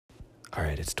All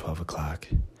right, it's 12 o'clock.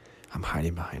 I'm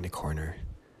hiding behind a corner.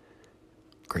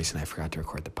 Grace and I forgot to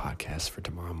record the podcast for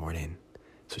tomorrow morning,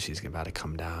 so she's about to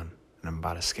come down, and I'm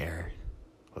about to scare her.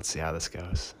 Let's see how this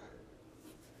goes.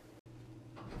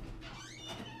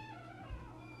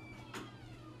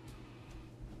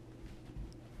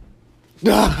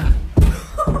 Oh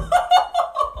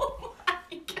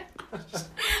my gosh.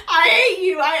 I hate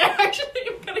you. I actually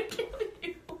am gonna kill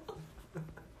you.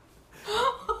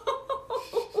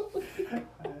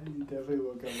 You definitely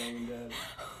woke up mom and dad.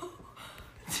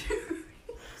 Dude,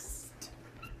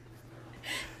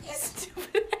 you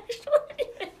stupid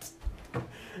idiot.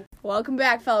 Welcome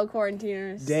back, fellow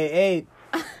quarantiners. Day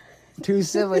 8. 2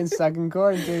 siblings stuck in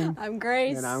quarantine. I'm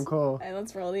Grace. And I'm Cole. And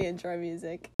let's roll the intro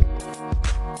music.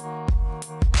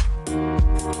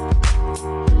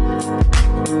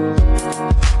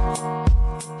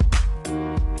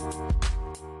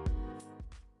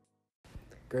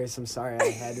 Grace, I'm sorry I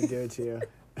had to do it to you.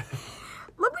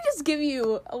 Let me just give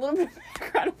you a little bit of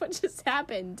background of what just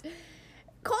happened.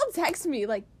 Cole texted me,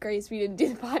 like, Grace, we didn't do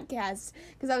the podcast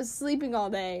because I was sleeping all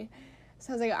day.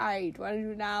 So I was like, all right, do you want to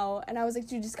do it now? And I was like,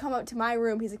 dude, just come up to my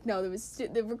room. He's like, no,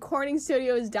 the recording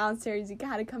studio is downstairs. You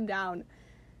got to come down.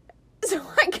 So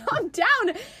I come down,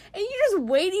 and you're just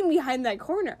waiting behind that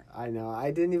corner. I know.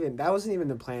 That wasn't even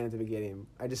the plan at the beginning.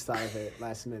 I just thought of it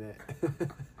last minute.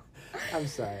 I'm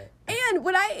sorry. And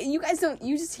you guys don't,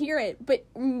 you just hear it, but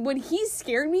when he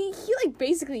scared me, he, like,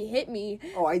 basically hit me.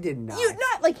 Oh, I did not. You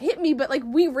not, like, hit me, but, like,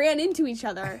 we ran into each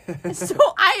other. So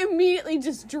I immediately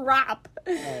just drop.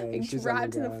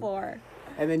 Drop to the floor.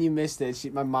 And then you missed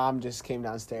it. My mom just came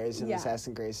downstairs and was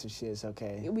asking Grace if she is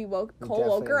okay. Cole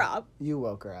woke her up. You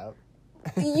woke her up.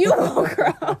 You woke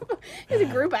her up. It was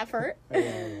a group effort. Yeah,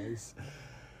 it was.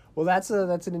 Well, that's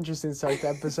an interesting start to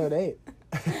episode 8.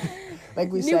 Like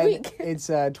we said, week. It's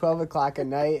 12 o'clock at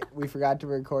night. We forgot to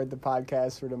record the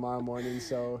podcast for tomorrow morning,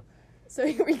 so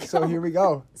here we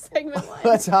go. Segment 1.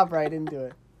 Let's hop right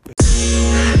into it.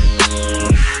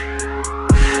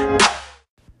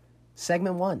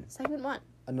 Segment 1.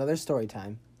 Another story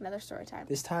time.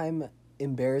 This time,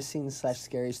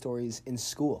 embarrassing/scary stories in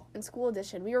school. In school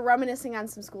edition. We were reminiscing on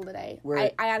some school today.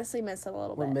 I honestly miss it a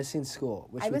little bit. We're missing school,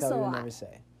 which we thought we would never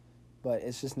say. But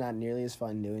it's just not nearly as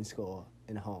fun doing school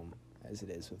in home as it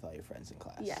is with all your friends in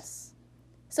class. Yes.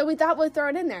 So we thought we'd throw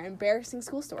it in there. Embarrassing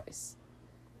school stories.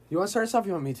 You want to start us off or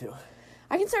you want me to?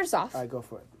 I can start us off. All right, go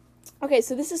for it. Okay,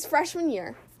 so this is freshman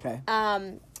year. Okay.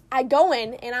 I go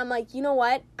in and I'm like, you know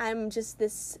what? I'm just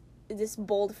this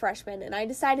bold freshman, and I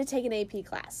decided to take an AP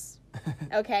class.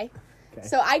 Okay?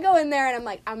 So I go in there and I'm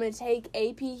like, I'm going to take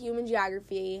AP Human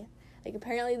Geography. Like,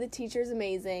 apparently the teacher's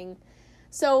amazing.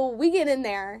 So we get in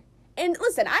there, and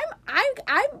listen,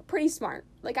 I'm pretty smart.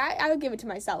 Like, I would give it to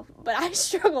myself, but I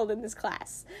struggled in this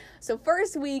class. So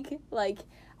first week, like,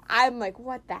 I'm like,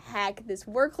 what the heck? This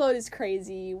workload is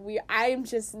crazy. I'm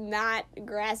just not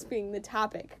grasping the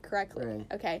topic correctly. Right.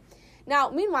 Okay. Now,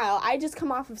 meanwhile, I just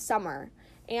come off of summer,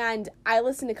 and I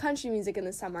listen to country music in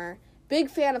the summer. Big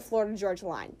fan of Florida Georgia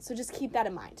Line. So just keep that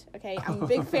in mind, okay? I'm a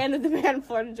big fan of the band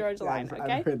Florida Georgia Line, okay?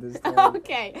 I've heard this story.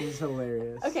 Okay. This is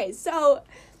hilarious. Okay, so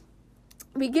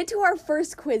we get to our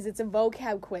first quiz. It's a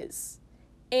vocab quiz.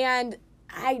 And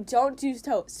I don't do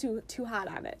too hot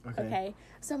on it, okay?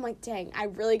 So I'm like, dang, I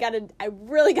really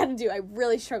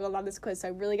struggled on this quiz, so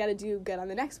I really got to do good on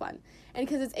the next one. And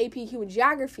because it's AP Human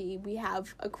Geography, we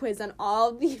have a quiz on all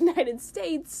of the United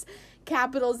States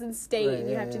capitals and state, and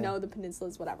you have to know the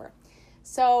peninsulas, whatever.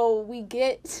 So we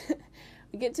get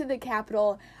to the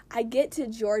capital. I get to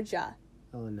Georgia.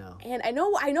 Oh, no. And I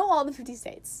know all the 50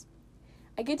 states.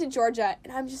 I get to Georgia,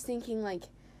 and I'm just thinking, like,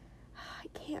 I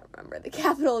can't remember the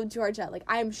capital of Georgia. Like,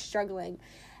 I'm struggling.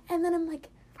 And then I'm like,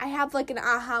 I have, like, an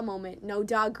aha moment. No,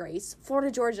 dog, Grace. Florida,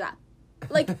 Georgia.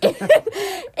 Like,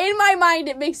 in my mind,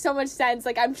 it makes so much sense.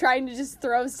 Like, I'm trying to just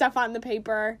throw stuff on the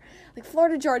paper. Like,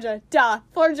 Florida, Georgia, duh.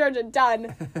 Florida, Georgia,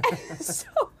 done. So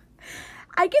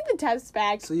I get the test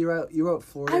back. So you wrote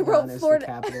Florida down as the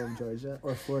capital of Georgia,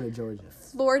 or Florida, Georgia?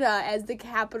 Florida as the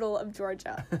capital of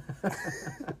Georgia.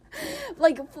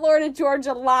 Like, Florida,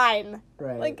 Georgia line.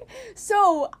 Right. Like,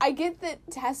 so I get the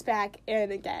test back,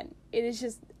 and again, it is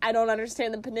just, I don't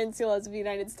understand the peninsulas of the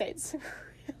United States.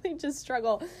 Really just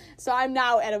struggle. So I'm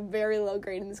now at a very low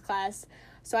grade in this class.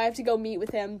 So I have to go meet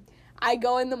with him. I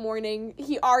go in the morning.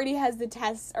 He already has the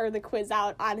test or the quiz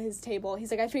out on his table.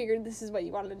 He's like, I figured this is what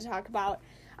you wanted to talk about.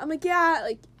 I'm like, yeah,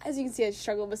 like, as you can see, I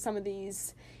struggled with some of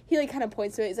these. He, like, kind of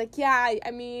points to it. He's like, yeah,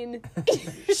 I mean,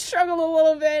 you struggled a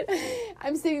little bit.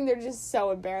 I'm sitting there just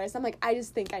so embarrassed. I'm like, I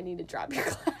just think I need to drop your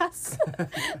class.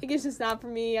 Like, it's just not for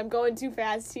me. I'm going too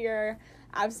fast here.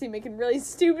 obviously making really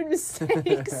stupid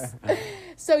mistakes.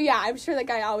 So, yeah, I'm sure that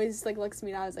guy always, like, looks at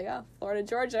me and I was like, oh, Florida,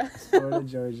 Georgia. Florida,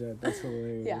 Georgia. That's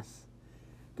hilarious. Yeah.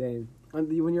 Dang.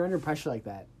 When you're under pressure like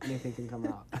that, anything can come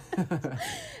out.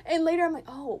 And later I'm like,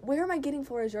 oh, where am I getting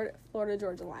Florida,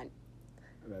 Georgia line?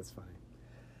 That's funny.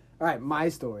 All right, my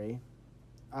story.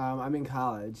 I'm in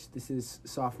college. This is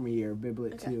sophomore year,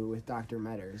 Biblet 2 with Dr.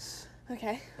 Metters.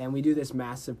 Okay. And we do this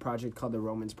massive project called the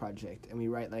Romans Project, and we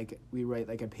write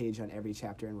like a page on every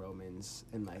chapter in Romans,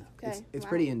 and like it's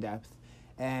pretty in depth.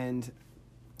 And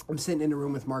I'm sitting in a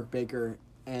room with Mark Baker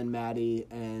and Maddie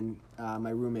and my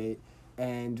roommate,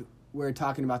 and we're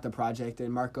talking about the project,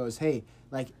 and Mark goes, "Hey,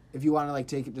 like if you want to like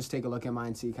take a look at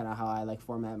mine, see kind of how I like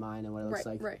format mine and what it looks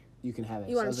like. Right. You can have it."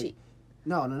 You want to cheat?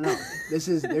 Like, no. This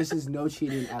is no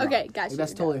cheating at all. Okay, gotcha. Like,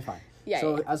 that's totally fine. Yeah.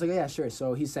 So I was like, yeah, sure.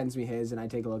 So he sends me his, and I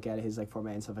take a look at his like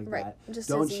format and stuff like that. Just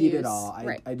don't as cheat you at all.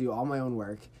 Right. I do all my own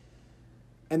work,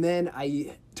 and then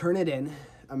I turn it in.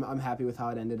 I'm happy with how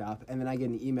it ended up, and then I get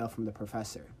an email from the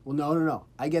professor. Well, no.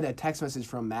 I get a text message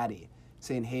from Maddie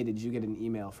saying, "Hey, did you get an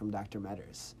email from Dr.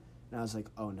 Metters?" And I was like,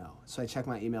 oh no. So I checked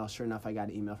my email. Sure enough, I got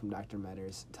an email from Dr.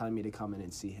 Metters telling me to come in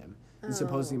and see him. And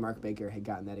supposedly Mark Baker had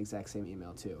gotten that exact same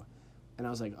email too. And I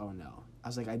was like, oh no. I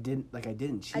was like, I didn't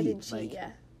cheat. I didn't cheat,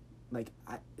 yeah. Like,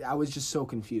 I was just so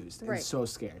confused and so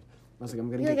scared. I was like, I'm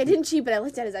going to get... I didn't cheat, but I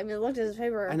looked at his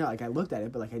paper. I know, like, I looked at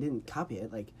it, but, like, I didn't copy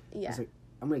it. Like, I was like,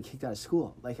 I'm going to get kicked out of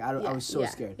school. Like, I was so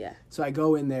scared. Yeah. So I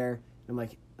go in there, and I'm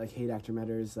like, hey, Dr.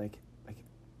 Metters, like,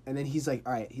 and then he's like,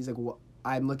 all right. He's like,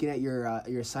 I'm looking at your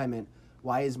assignment.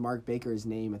 Why is Mark Baker's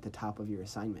name at the top of your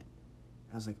assignment?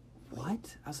 And I was like,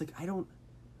 what? I was like, I don't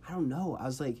know. I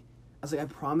was like, I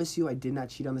promise you I did not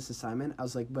cheat on this assignment. I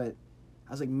was like,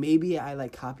 maybe I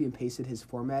like copy and pasted his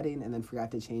formatting and then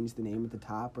forgot to change the name at the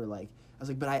top, or like, I was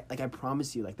like, but I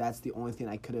promise you, like, that's the only thing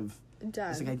I could have done. I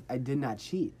was like, I did not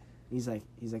cheat. And he's like,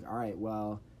 all right,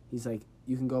 well, he's like,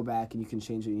 you can go back and you can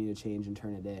change what you need to change and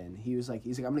turn it in. He's like,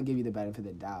 I'm going to give you the benefit of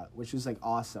the doubt, which was like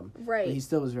awesome. Right. But he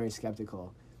still was very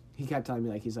skeptical. He kept telling me,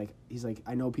 like, he's like,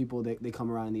 I know people that they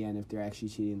come around in the end, if they're actually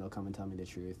cheating, they'll come and tell me the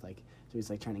truth. Like, so he's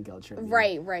like trying to guilt trip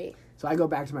me. Right. So I go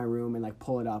back to my room and like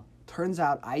pull it up. Turns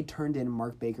out I turned in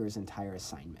Mark Baker's entire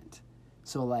assignment.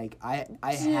 So like I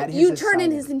had his You turned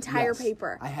in his entire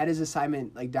paper. I had his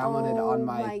assignment like downloaded on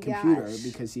my computer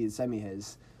because he had sent me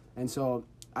his. And so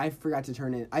I forgot to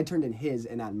turn in. I turned in his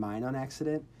and not mine on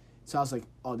accident. So I was like,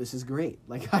 oh, this is great.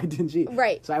 Like, I didn't cheat.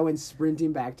 Right. So I went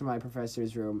sprinting back to my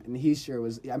professor's room, and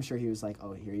I'm sure he was like,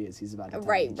 oh, here he is. He's about to tell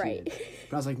me he cheated.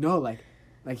 But I was like, no,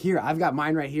 like here, I've got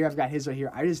mine right here. I've got his right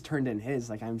here. I just turned in his.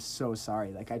 Like, I'm so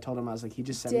sorry. Like, I told him, I was like, he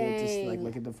just sent me it just to, like,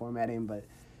 look at the formatting. But,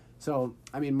 so,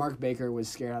 I mean, Mark Baker was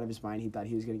scared out of his mind. He thought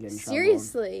he was going to get in trouble.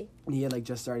 Seriously? And he had, like,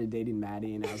 just started dating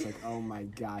Maddie, and I was like, oh, my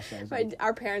gosh. I was like,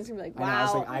 our parents were like, wow. I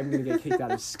was like, I'm going to get kicked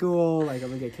out of school. Like, I'm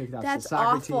going to get kicked out of the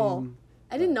soccer team.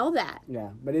 I didn't know that. Yeah,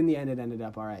 but in the end, it ended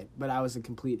up all right. But I was a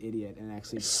complete idiot and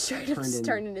actually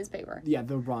turned in his paper. Yeah,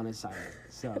 the wrong assignment.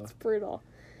 So that's brutal.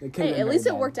 Hey, at least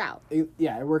it worked out. It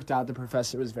worked out. The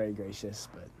professor was very gracious,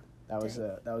 but that was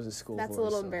a school. That's a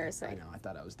little embarrassing. I know. I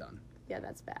thought I was done. Yeah,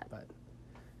 that's bad. But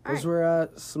those were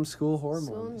some school horror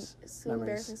moments. Some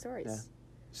embarrassing stories.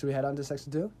 Yeah. Should we head on to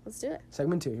section 2? Let's do it.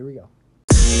 Segment 2. Here we go.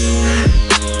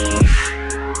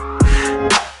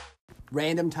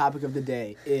 Random topic of the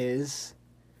day is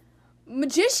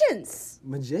magicians.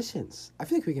 I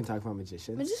feel like we can talk about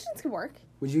magicians. Magicians can work.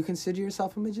 Would you consider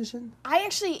yourself a magician?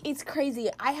 It's crazy.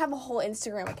 I have a whole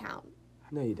Instagram account.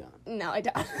 No, you don't. No, I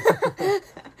don't.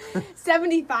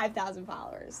 75,000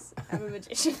 followers. I'm a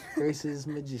magician. Grace's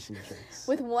magician tricks.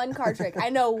 With one card trick. I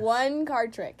know one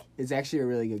card trick. It's actually a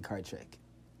really good card trick.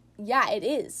 Yeah, it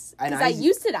is. Because I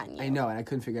used it on you. I know, and I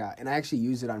couldn't figure it out. And I actually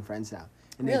use it on friends now.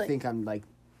 And they think I'm, like,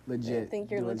 legit. They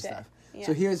think you're doing legit. Stuff. Yeah.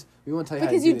 So we won't tell you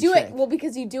because how to do it. Well,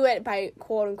 because you do it by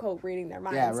quote unquote reading their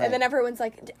minds, yeah, right. And then everyone's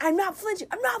like, "I'm not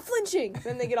flinching."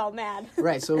 Then they get all mad.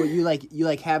 Right. So you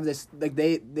have this, like,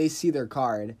 they see their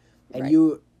card, and right.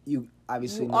 you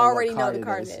obviously already know the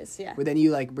card is. Yeah. But then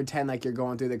you like pretend like you're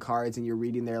going through the cards and you're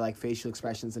reading their like facial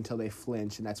expressions until they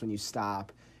flinch, and that's when you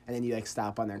stop, and then you like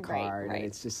stop on their card, right. And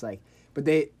it's just like, but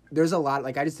there's a lot,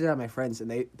 like I just did it on my friends,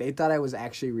 and they thought I was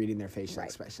actually reading their facial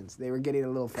expressions. They were getting a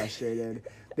little frustrated.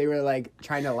 They were like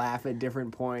trying to laugh at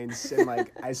different points, and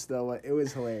like it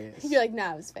was hilarious. You're like,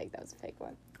 no, it was fake. That was a fake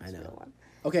one. I know. A real one.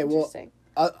 Okay, well,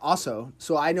 also,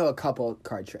 so I know a couple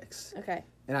card tricks. Okay.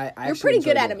 And I You're pretty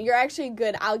good at him. You're actually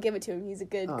good. I'll give it to him. He's a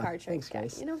good card trick guy.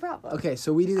 No problem. Okay,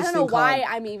 so we do this thing I don't know why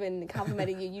I'm even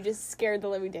complimenting you. You just scared the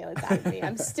living daylights out of me.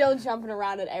 I'm still jumping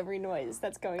around at every noise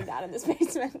that's going down in this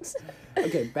basement.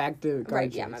 Okay, back to card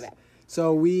tricks. Yeah, my bad.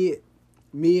 So me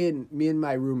and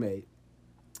my roommate,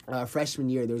 freshman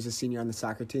year, there was a senior on the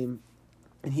soccer team,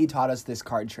 and he taught us this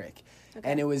card trick. Okay.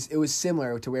 And it was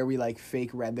similar to where we, like,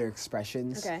 fake read their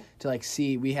expressions. Okay. To, like,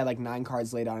 see, we had, like, 9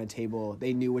 cards laid on a table.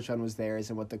 They knew which one was theirs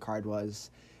and what the card was.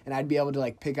 And I'd be able to,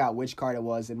 like, pick out which card it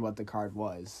was and what the card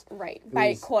was. Right.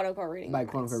 By quote-unquote reading their minds.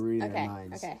 By quote-unquote reading their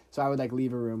minds. Okay. So I would, like,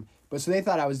 leave a room. But so they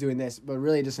thought I was doing this, but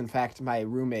really just, in fact, my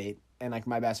roommate and, like,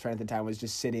 my best friend at the time was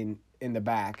just sitting in the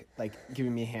back, like,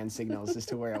 giving me hand signals as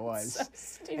to where it was. So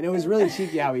stupid. And it was really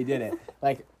cheeky how he did it.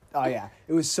 Like, oh, yeah.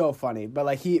 It was so funny. But,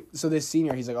 like, so this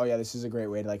senior, he's like, oh, yeah, this is a great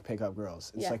way to, like, pick up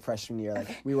girls. It's, like, freshman year.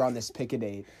 Like, we were on this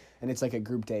pick-a-date, and it's, like, a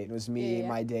group date. It was me,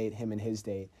 my date, him, and his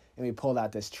date. And we pulled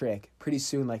out this trick. Pretty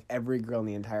soon, like, every girl in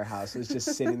the entire house was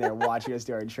just sitting there watching us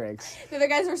do our tricks. The other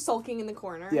guys were sulking in the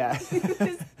corner. Yeah.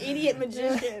 This idiot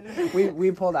magician.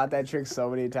 We pulled out that trick so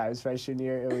many times freshman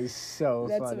year. It was so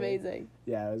funny. That's amazing.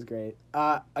 Yeah, it was great.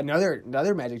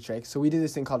 Another magic trick. So we did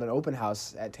this thing called an open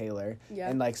house at Taylor. Yeah.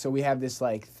 And, like, so we have this,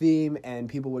 like, theme, and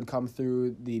people would come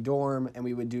through the dorm, and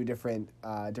we would do different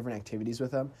activities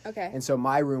with them. Okay. And so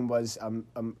my room was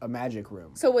a magic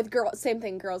room. So with girls, same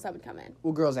thing, girls that would come in.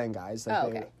 Well, girls and guys. Like,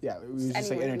 okay. It was just,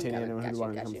 like, entertaining anyone who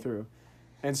wanted to come through.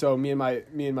 And so me and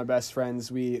my best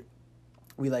friends, we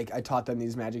I taught them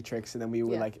these magic tricks, and then we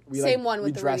would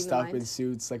we dressed up in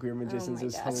suits like we were magicians. It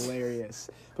was hilarious.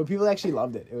 But people actually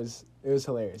loved it. It was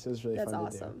hilarious. It was really fun to do.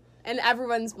 That's awesome. And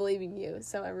everyone's believing you,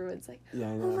 so everyone's like, yeah,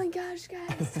 I know. Oh my gosh,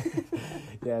 guys.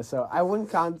 Yeah, so I wouldn't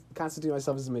constitute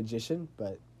myself as a magician,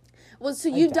 but well, so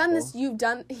you've done this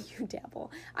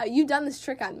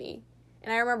trick on me.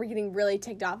 And I remember getting really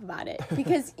ticked off about it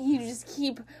because you just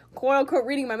keep, quote-unquote,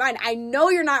 reading my mind. I know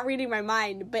you're not reading my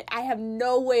mind, but I have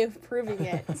no way of proving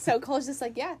it. So Cole's just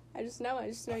like, yeah, I just know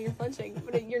you're flinching.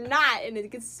 But you're not, and it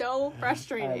gets so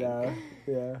frustrating. I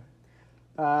know,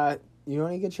 yeah. You know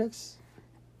any good tricks?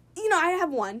 You know, I have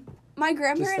one. My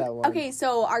grandparents... Just that one. Okay,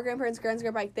 so our grandparents,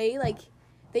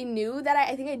 they knew that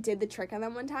I think I did the trick on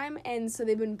them one time, and so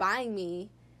they've been buying me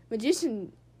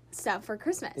magician stuff for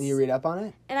Christmas. And you read up on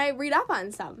it? And I read up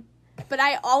on some. But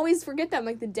I always forget them,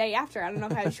 like, the day after. I don't know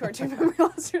if I have short-term memory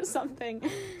loss or something.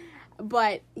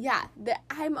 But, yeah,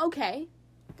 I'm okay.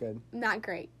 Good. Not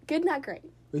great. Good, not great.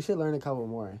 We should learn a couple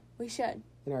more. We should.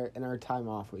 In our time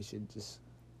off, we should just...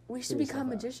 We should become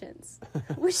magicians.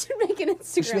 We should make an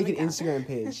Instagram We should make an Instagram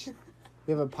page.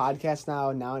 We have a podcast now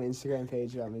an Instagram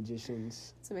page about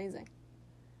magicians. It's amazing.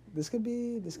 This could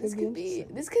be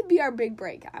our big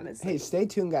break, honestly. Hey, stay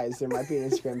tuned, guys. There might be an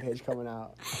Instagram page coming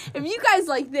out. If you guys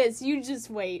like this, you just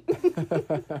wait.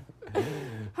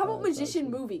 How about magician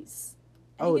movies?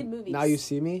 Any good movies? Now You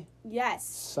See Me? Yes.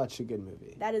 Such a good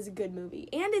movie. That is a good movie.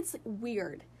 And it's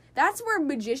weird. That's where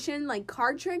magician, like,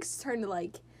 card tricks turn to,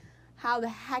 like, how the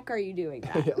heck are you doing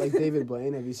that? Like David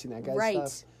Blaine. Have you seen that guy's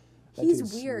stuff? That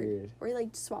He's weird. Or he,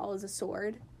 like, swallows a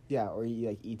sword. Yeah, or he,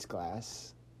 like, eats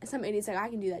glass. Some idiot's like, I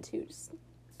can do that too. Just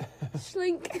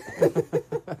slink.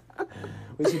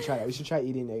 We should try that. We should try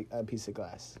eating a piece of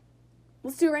glass.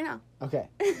 Let's do it right now. Okay.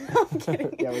 I'm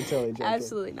kidding. Yeah, we're totally joking.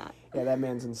 Absolutely not. Yeah, that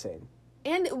man's insane.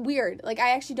 And weird. Like,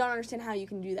 I actually don't understand how you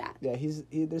can do that. Yeah,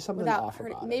 there's something off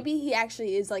about him. Maybe he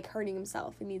actually is, like, hurting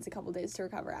himself and needs a couple days to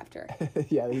recover after.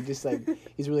 Yeah, he's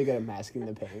really good at masking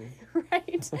the pain.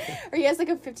 Right. Or he has, like,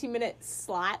 a 15-minute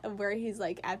slot of where he's,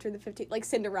 like, after the 15... Like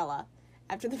Cinderella.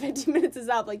 After the 15 minutes is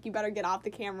up, like, you better get off the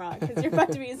camera because you're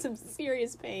about to be in some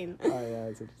serious pain. Oh, yeah,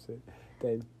 that's interesting.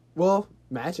 Good. Well,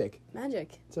 magic.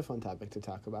 Magic. It's a fun topic to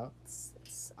talk about.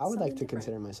 I would like to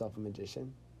consider myself a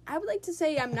magician. I would like to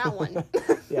say I'm not one.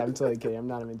 Yeah, I'm totally kidding. I'm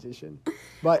not a magician.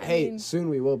 But, soon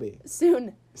we will be.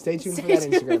 Soon. Stay tuned for that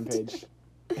Instagram page.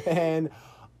 And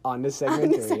on to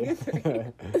segment 3.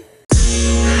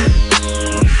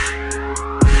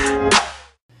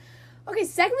 Okay,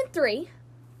 segment 3.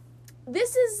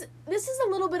 This is a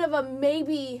little bit of a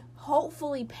maybe,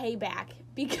 hopefully payback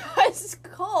because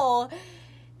Cole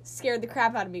scared the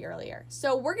crap out of me earlier.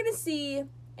 So we're going to see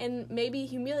and maybe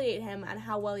humiliate him on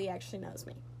how well he actually knows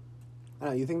me. I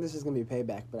don't know, you think this is going to be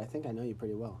payback, but I think I know you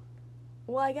pretty well.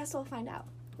 Well, I guess we'll find out.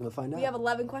 We'll find out. We have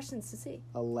 11 questions to see.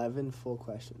 11 full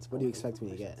questions. What do you expect me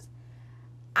to get?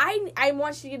 I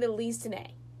want you to get at least an A.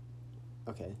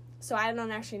 Okay. So I don't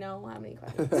actually know how many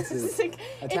questions. It's like,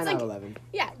 a 10 out of 11.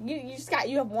 Yeah,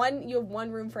 you have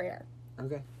one room for error.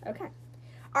 Okay.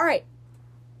 All right.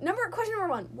 Question number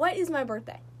 1. What is my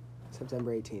birthday?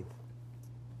 September 18th.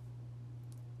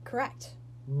 Correct.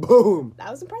 Boom.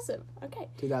 That was impressive. Okay.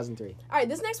 2003. All right,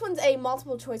 this next one's a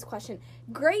multiple choice question.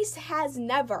 Grace has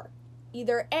never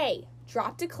either A,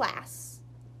 dropped a class,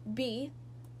 B,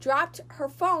 dropped her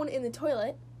phone in the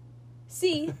toilet,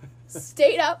 C,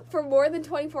 stayed up for more than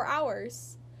 24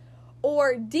 hours,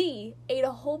 Or D, ate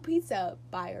a whole pizza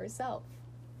by herself.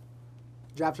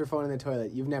 Dropped her phone in the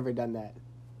toilet. You've never done that.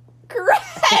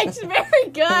 Correct.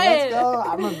 Very good. Let's go.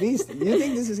 I'm a beast. You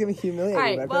think this is going to humiliate All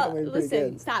me? right, but I well, think I'm pretty listen,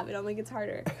 good. stop. It only gets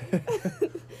harder.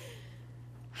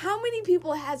 How many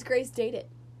people has Grace dated?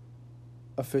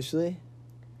 Officially?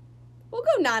 We'll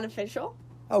go non-official.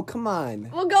 Oh, come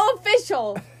on. We'll go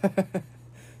official.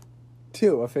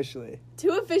 2 officially. 2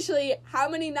 officially. How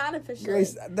many non-officially?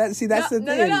 Grace, that's the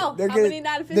thing. No. They're How gonna- many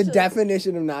not officially? The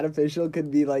definition of not official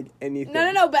could be like anything.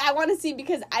 No. But I want to see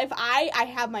because if I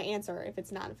have my answer if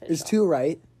it's non-official. Is 2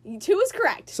 right? 2 is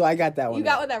correct. So I got that one. You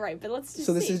got right. that right. But let's just.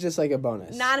 So this see. is just like a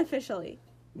bonus. Non-officially.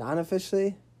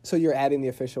 Non-officially? So you're adding the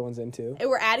official ones in too? And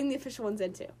we're adding the official ones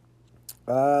in too.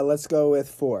 Let's go with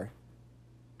 4.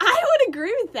 I would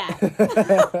agree with that.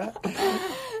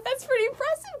 That's pretty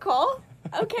impressive, Cole.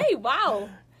 Okay, wow.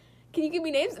 Can you give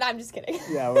me names? No, I'm just kidding.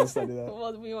 Yeah, let's not do that.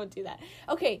 Well, we won't do that.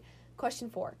 Okay, question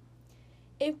 4.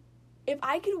 If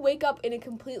I could wake up in a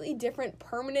completely different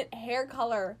permanent hair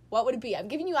color, what would it be? I'm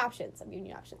giving you options.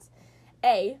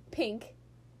 A, pink.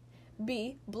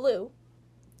 B, blue.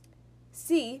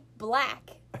 C,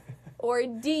 black. Or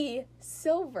D,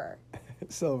 silver.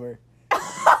 Silver.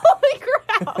 Holy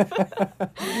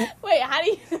crap! Wait, how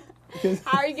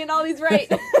are you getting all these right?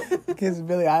 Because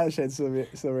Billie Eilish had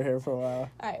silver hair for a while.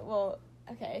 Alright, well,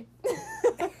 okay.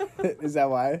 Is that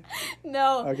why?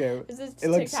 No. Okay. There's this It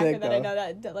looks TikToker sick, that I though.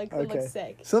 know that like Okay. looks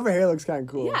sick. Silver hair looks kind of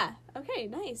cool. Yeah. Okay,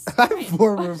 nice. I'm Right.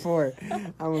 4 for 4.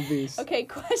 I'm a beast. Okay,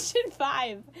 question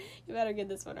 5. You better get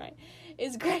this one right.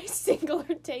 Is Grace single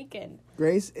or taken?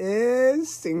 Grace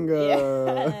is single.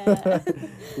 Yeah.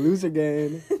 Loser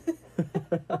game.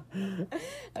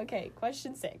 Okay,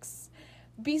 question 6.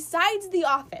 Besides The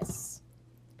Office,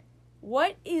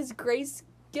 what is Grace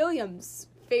Gilliam's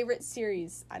favorite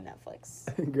series on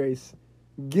Netflix? Grace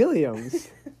Gilliams.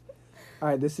 All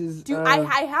right, this is.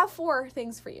 I have 4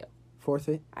 things for you. 4th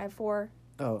thing? I have 4.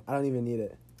 Oh, I don't even need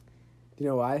it. Do you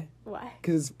know why? Why?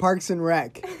 Because it's Parks and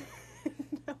Rec.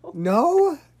 No.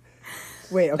 No?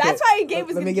 Wait, okay. That's why I gave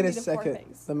was Let me gonna get a give you the 4 second.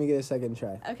 things. Let me get a second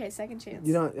try. Okay, second chance.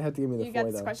 You don't have to give me the You 4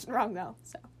 got this though. question wrong though.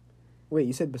 So Wait,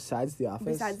 you said besides The Office?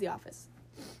 besides The Office,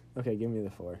 Okay, give me the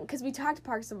 4. because we talked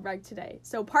Parks and Rec today.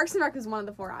 So Parks and Rec is one of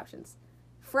the 4 options.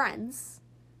 Friends,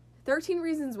 13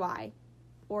 Reasons Why,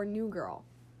 or New Girl.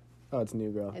 Oh, it's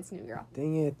New Girl. It's New Girl.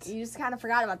 Dang it. You just kind of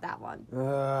forgot about that one.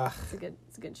 Ugh.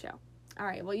 It's a good show. All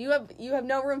right. Well, you have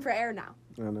no room for error now.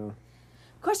 I know.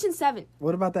 Question 7.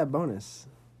 What about that bonus?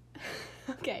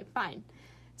 Okay, fine.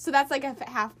 So that's like a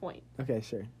half point. Okay,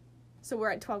 sure. So we're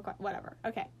at 12. Whatever.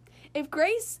 Okay. If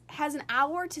Grace has an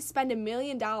hour to spend $1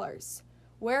 million,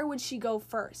 where would she go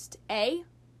first? A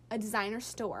designer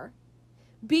store.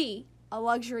 B, a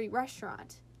luxury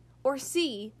restaurant. Or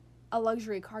C, a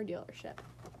luxury car dealership.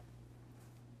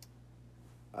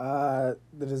 The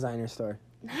designer store.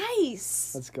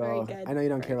 Nice. Let's go. Very good. I know you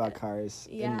don't Very care about good. cars.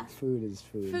 Yeah. And food is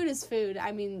food. Food is food.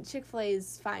 I mean, Chick-fil-A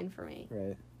is fine for me.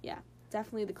 Right. Yeah,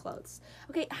 definitely the clothes.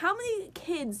 Okay, how many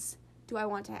kids do I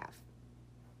want to have?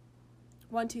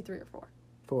 1, 2, 3, or 4?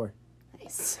 4.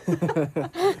 Nice.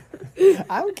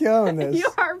 I'm killing this. You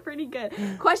are pretty good.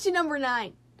 Question number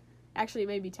 9. Actually,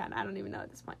 maybe 10. I don't even know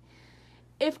at this point.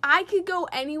 If I could go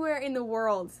anywhere in the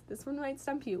world, this one might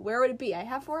stump you. Where would it be? I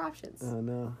have 4 options. Oh,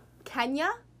 no. Kenya,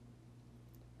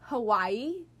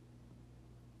 Hawaii,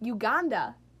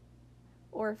 Uganda,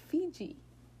 or Fiji.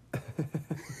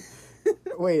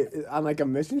 Wait, on like a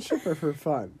mission trip or for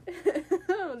fun?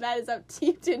 That is up to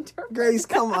you to interpret. Grace,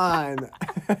 come on.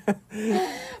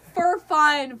 For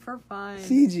fun.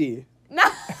 Fiji.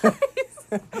 Nice.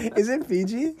 Is it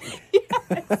Fiji?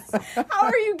 Yes. How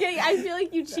are you getting? I feel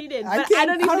like you cheated, but I can't. I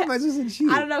don't How even. am I supposed to cheat?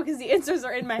 I don't know because the answers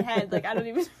are in my head. Like I don't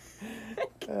even.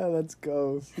 Let's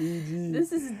go, Fiji.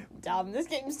 This is dumb. This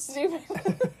game's stupid.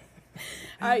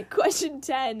 All right, question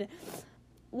 10.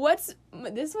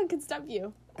 This one could stump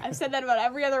you. I've said that about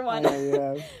every other one.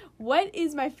 Yeah. What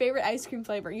is my favorite ice cream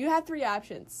flavor? You have 3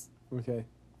 options: Okay.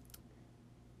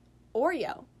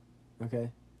 Oreo, Okay.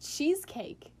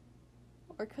 cheesecake,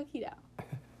 or cookie dough.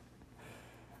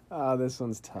 Oh, this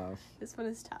one's tough. This one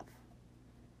is tough.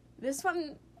 This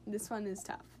one is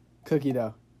tough. Cookie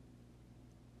dough.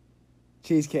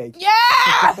 Cheesecake. Yeah!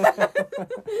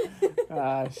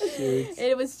 Ah, shoot.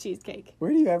 It was cheesecake.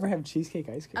 Where do you ever have cheesecake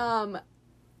ice cream?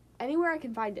 Anywhere I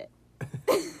can find it.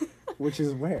 Which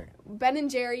is where? Ben and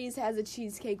Jerry's has a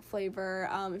cheesecake flavor.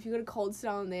 If you go to Cold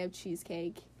Stone, they have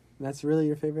cheesecake. That's really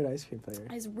your favorite ice cream flavor?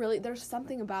 There's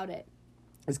something about it.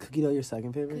 Is cookie dough your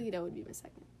second favorite? Cookie dough would be my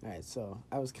second. All right, so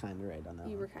I was kind of right on that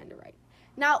You one. were kind of right.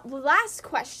 Now, the last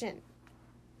question.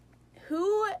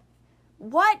 Who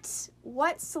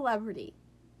What celebrity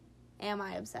am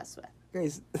I obsessed with?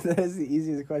 Grace, that is the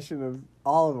easiest question of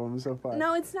all of them so far.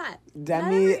 No, it's not.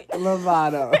 Demi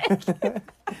Lovato.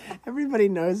 Everybody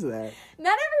knows that.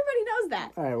 Not everybody knows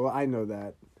that. All right, well, I know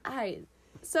that. All right.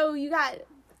 So you got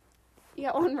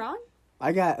one wrong?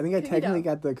 I think I Cookie technically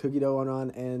dough. got the cookie dough one on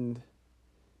and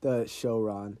the show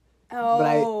Ron. Oh.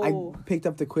 But I picked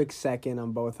up the quick second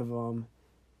on both of them.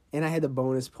 And I had the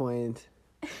bonus point.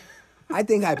 I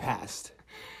think I passed.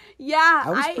 Yeah. I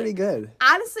was pretty good.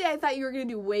 Honestly, I thought you were going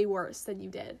to do way worse than you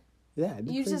did. Yeah, I did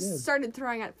You pretty just good. started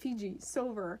throwing out Fiji,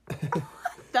 silver. What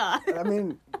the? I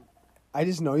mean, I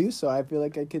just know you, so I feel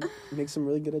like I could make some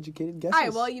really good educated guesses. All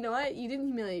right, well, you know what? You didn't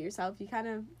humiliate yourself. You kind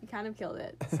of killed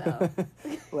it. So,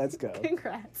 Let's go.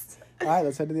 congrats. All right,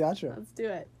 let's head to the outro. Let's do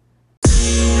it.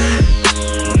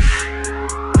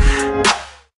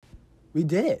 We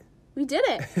did it. We did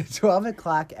it. 12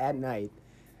 o'clock at night.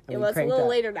 And It we was a cranked little out-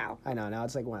 later now. I know, now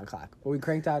it's like 1 o'clock. But we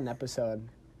cranked out an episode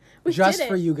We just did it.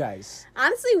 for you guys.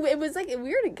 Honestly, it was like we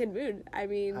were in a good mood. I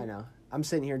mean, I know. I'm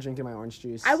sitting here drinking my orange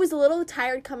juice. I was a little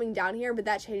tired coming down here, but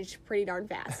that changed pretty darn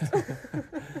fast.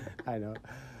 I know.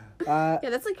 Yeah,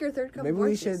 that's like your third cup Maybe of we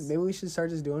orange should juice. maybe we should start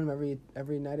just doing them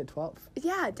every night at 12.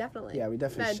 Yeah, definitely. Yeah, we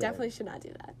definitely No, should. definitely should not do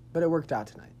that. But it worked out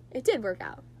tonight. It did work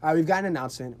out. All right, we've got an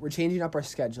announcement. We're changing up our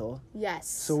schedule. Yes.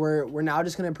 So we're now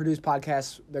just going to produce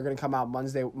podcasts. They're going to come out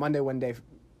Monday, Wednesday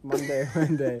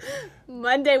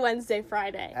Monday, Wednesday,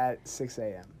 Friday. at 6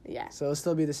 a.m. Yeah. So it'll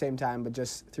still be the same time, but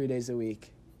just 3 days a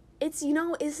week. It's,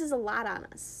 this is a lot on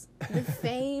us. The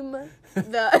fame,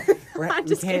 the... We I'm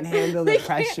just can't kidding. handle the We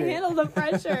pressure. can't handle the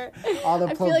pressure. All the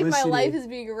I feel like my publicity. life is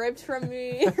being ripped from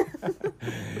me.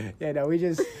 Yeah, no, we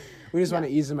just want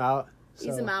to ease them out.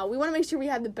 Ease them out. We want to make sure we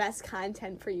have the best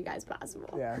content for you guys possible.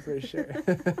 Yeah, for sure.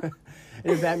 And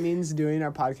if that means doing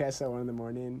our podcast at 1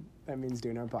 a.m, that means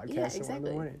doing our podcast Yeah, at 1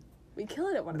 exactly. a.m. We kill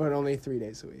it at one. But only 3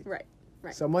 days a week. Right.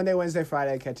 Right. So Monday, Wednesday,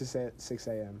 Friday, catch us at 6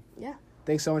 a.m. Yeah.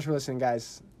 Thanks so much for listening,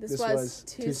 guys. This was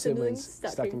Two Siblings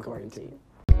Stuck in Quarantine.